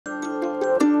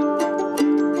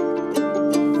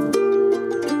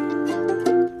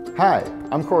Hi,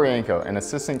 I'm Corey Anco, an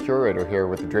assistant curator here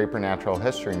with the Draper Natural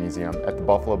History Museum at the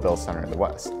Buffalo Bill Center in the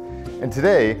West. And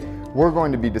today, we're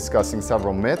going to be discussing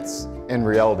several myths and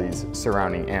realities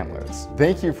surrounding antlers.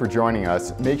 Thank you for joining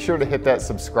us. Make sure to hit that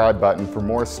subscribe button for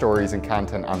more stories and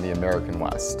content on the American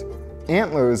West.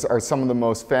 Antlers are some of the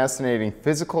most fascinating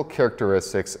physical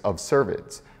characteristics of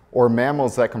cervids, or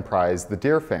mammals that comprise the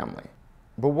deer family.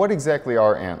 But what exactly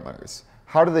are antlers?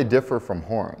 How do they differ from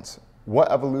horns?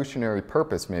 What evolutionary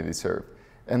purpose may they serve?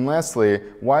 And lastly,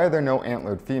 why are there no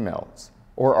antlered females?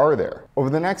 Or are there?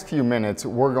 Over the next few minutes,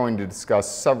 we're going to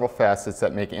discuss several facets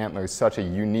that make antlers such a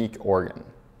unique organ.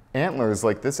 Antlers,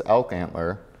 like this elk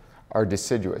antler, are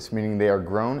deciduous, meaning they are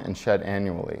grown and shed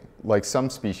annually, like some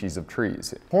species of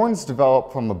trees. Horns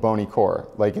develop from a bony core,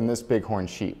 like in this bighorn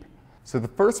sheep. So the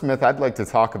first myth I'd like to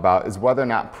talk about is whether or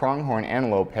not pronghorn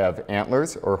antelope have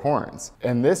antlers or horns.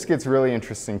 And this gets really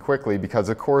interesting quickly because,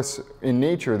 of course, in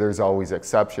nature there's always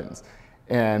exceptions.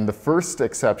 And the first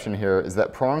exception here is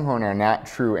that pronghorn are not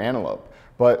true antelope,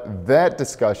 but that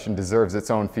discussion deserves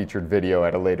its own featured video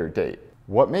at a later date.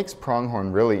 What makes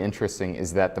pronghorn really interesting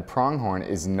is that the pronghorn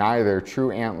is neither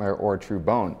true antler or true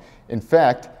bone. In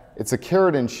fact, it's a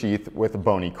keratin sheath with a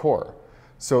bony core.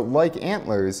 So like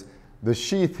antlers, the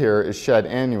sheath here is shed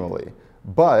annually,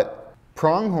 but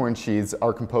pronghorn sheaths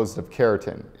are composed of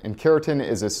keratin, and keratin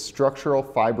is a structural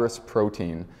fibrous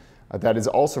protein that is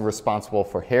also responsible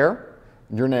for hair,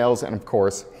 your nails, and of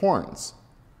course, horns.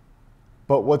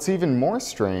 But what's even more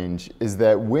strange is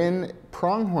that when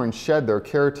pronghorns shed their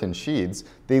keratin sheaths,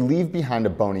 they leave behind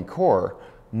a bony core,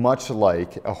 much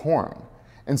like a horn.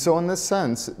 And so in this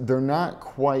sense, they're not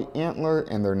quite antler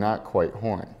and they're not quite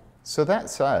horn. So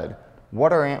that said,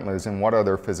 what are antlers and what are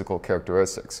their physical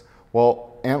characteristics?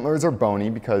 Well, antlers are bony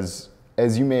because,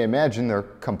 as you may imagine, they're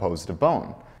composed of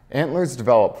bone. Antlers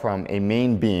develop from a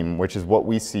main beam, which is what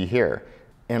we see here,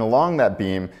 and along that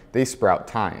beam, they sprout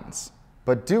tines.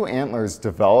 But do antlers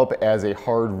develop as a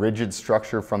hard, rigid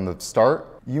structure from the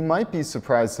start? You might be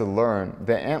surprised to learn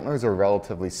that antlers are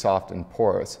relatively soft and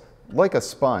porous, like a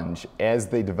sponge, as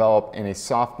they develop in a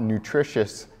soft,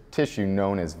 nutritious tissue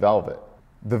known as velvet.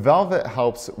 The velvet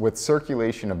helps with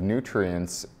circulation of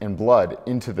nutrients and blood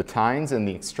into the tines and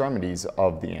the extremities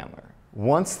of the antler.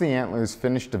 Once the antlers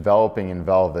finish developing in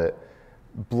velvet,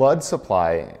 blood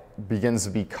supply begins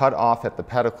to be cut off at the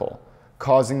pedicle,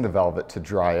 causing the velvet to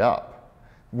dry up.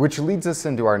 Which leads us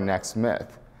into our next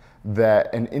myth,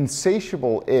 that an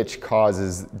insatiable itch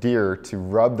causes deer to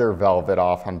rub their velvet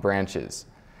off on branches.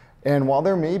 And while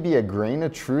there may be a grain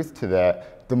of truth to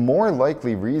that, the more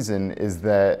likely reason is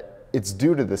that it's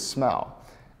due to the smell.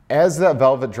 As that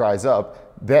velvet dries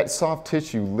up, that soft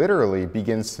tissue literally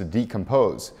begins to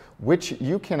decompose, which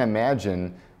you can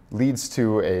imagine leads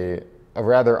to a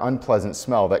rather unpleasant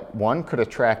smell that, one, could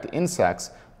attract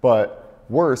insects, but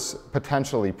worse,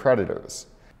 potentially predators.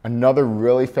 Another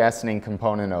really fascinating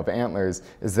component of antlers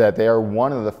is that they are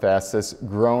one of the fastest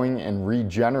growing and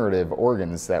regenerative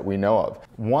organs that we know of.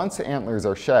 Once antlers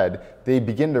are shed, they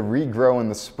begin to regrow in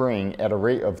the spring at a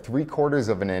rate of 3/4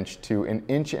 of an inch to 1.5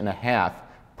 inches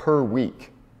per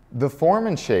week. The form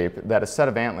and shape that a set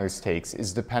of antlers takes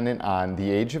is dependent on the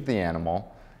age of the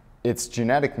animal, its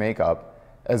genetic makeup,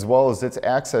 as well as its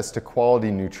access to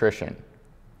quality nutrition.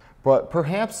 But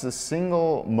perhaps the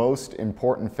single most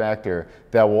important factor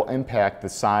that will impact the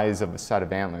size of a set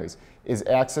of antlers is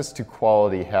access to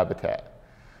quality habitat.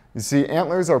 You see,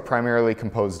 antlers are primarily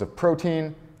composed of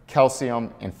protein, calcium,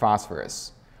 and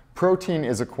phosphorus. Protein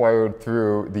is acquired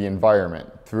through the environment,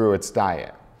 through its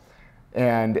diet.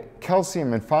 And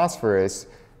calcium and phosphorus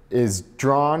is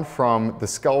drawn from the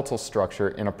skeletal structure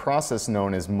in a process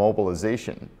known as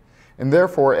mobilization. And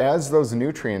therefore, as those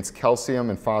nutrients,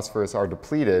 calcium and phosphorus, are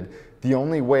depleted, the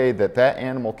only way that that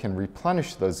animal can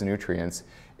replenish those nutrients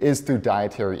is through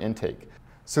dietary intake.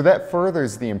 So that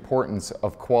furthers the importance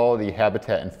of quality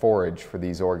habitat and forage for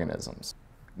these organisms.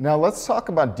 Now let's talk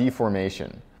about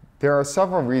deformation. There are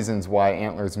several reasons why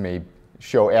antlers may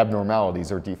show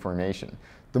abnormalities or deformation.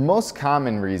 The most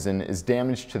common reason is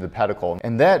damage to the pedicle,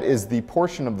 and that is the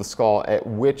portion of the skull at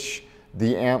which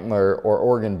the antler or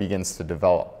organ begins to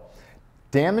develop.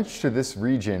 Damage to this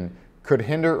region could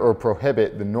hinder or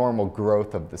prohibit the normal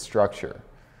growth of the structure.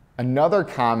 Another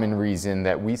common reason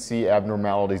that we see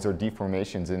abnormalities or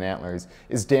deformations in antlers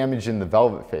is damage in the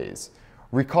velvet phase.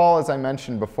 Recall, as I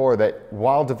mentioned before, that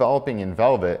while developing in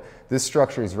velvet, this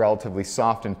structure is relatively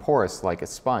soft and porous like a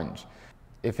sponge.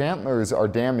 If antlers are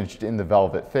damaged in the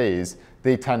velvet phase,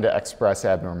 they tend to express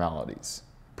abnormalities.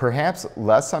 Perhaps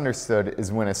less understood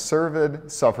is when a cervid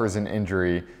suffers an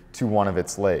injury to one of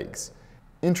its legs.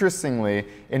 Interestingly,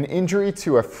 an injury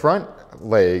to a front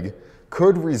leg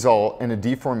could result in a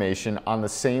deformation on the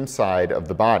same side of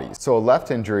the body. So a left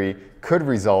injury could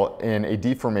result in a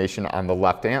deformation on the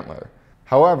left antler.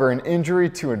 However, an injury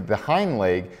to the hind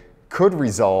leg could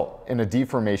result in a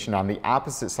deformation on the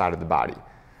opposite side of the body.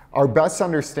 Our best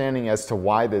understanding as to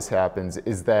why this happens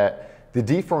is that the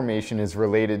deformation is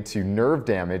related to nerve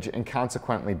damage and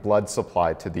consequently blood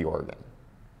supply to the organ.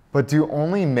 But do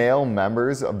only male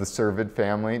members of the cervid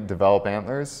family develop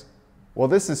antlers? Well,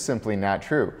 this is simply not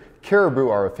true. Caribou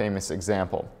are a famous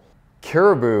example.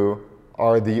 Caribou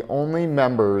are the only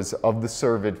members of the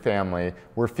cervid family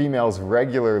where females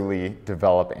regularly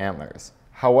develop antlers.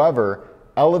 However,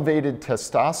 elevated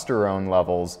testosterone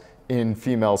levels in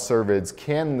female cervids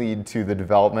can lead to the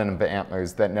development of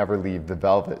antlers that never leave the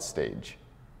velvet stage.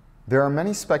 There are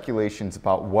many speculations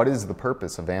about what is the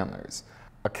purpose of antlers.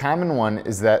 A common one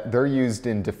is that they're used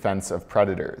in defense of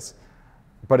predators.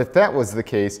 But if that was the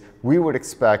case, we would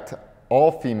expect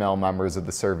all female members of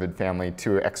the cervid family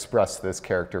to express this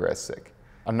characteristic.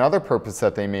 Another purpose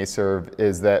that they may serve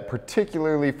is that,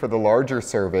 particularly for the larger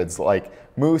cervids like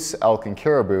moose, elk, and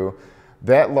caribou,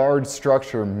 that large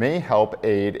structure may help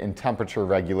aid in temperature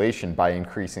regulation by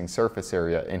increasing surface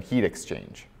area and heat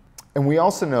exchange. And we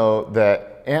also know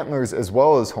that antlers as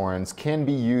well as horns can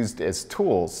be used as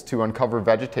tools to uncover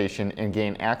vegetation and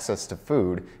gain access to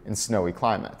food in snowy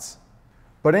climates.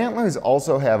 But antlers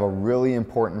also have a really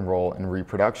important role in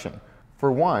reproduction.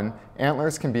 For one,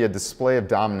 antlers can be a display of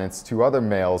dominance to other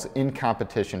males in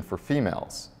competition for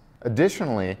females.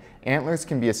 Additionally, antlers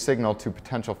can be a signal to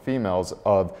potential females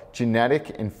of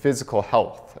genetic and physical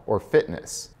health or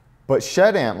fitness. But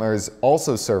shed antlers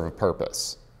also serve a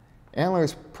purpose.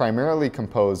 Antlers, primarily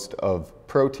composed of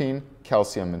protein,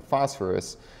 calcium, and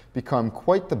phosphorus, become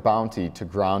quite the bounty to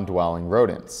ground-dwelling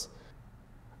rodents.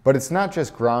 But it's not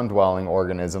just ground-dwelling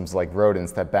organisms like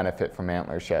rodents that benefit from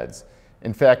antler sheds.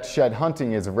 In fact, shed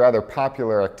hunting is a rather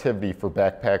popular activity for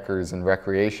backpackers and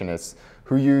recreationists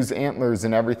who use antlers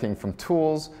in everything from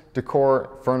tools,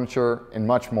 decor, furniture, and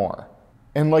much more.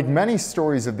 And like many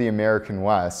stories of the American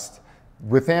West,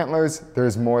 with antlers,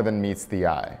 there's more than meets the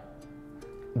eye.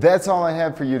 That's all I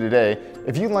have for you today.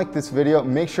 If you liked this video,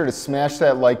 make sure to smash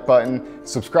that like button,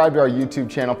 subscribe to our YouTube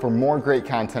channel for more great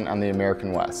content on the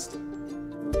American West.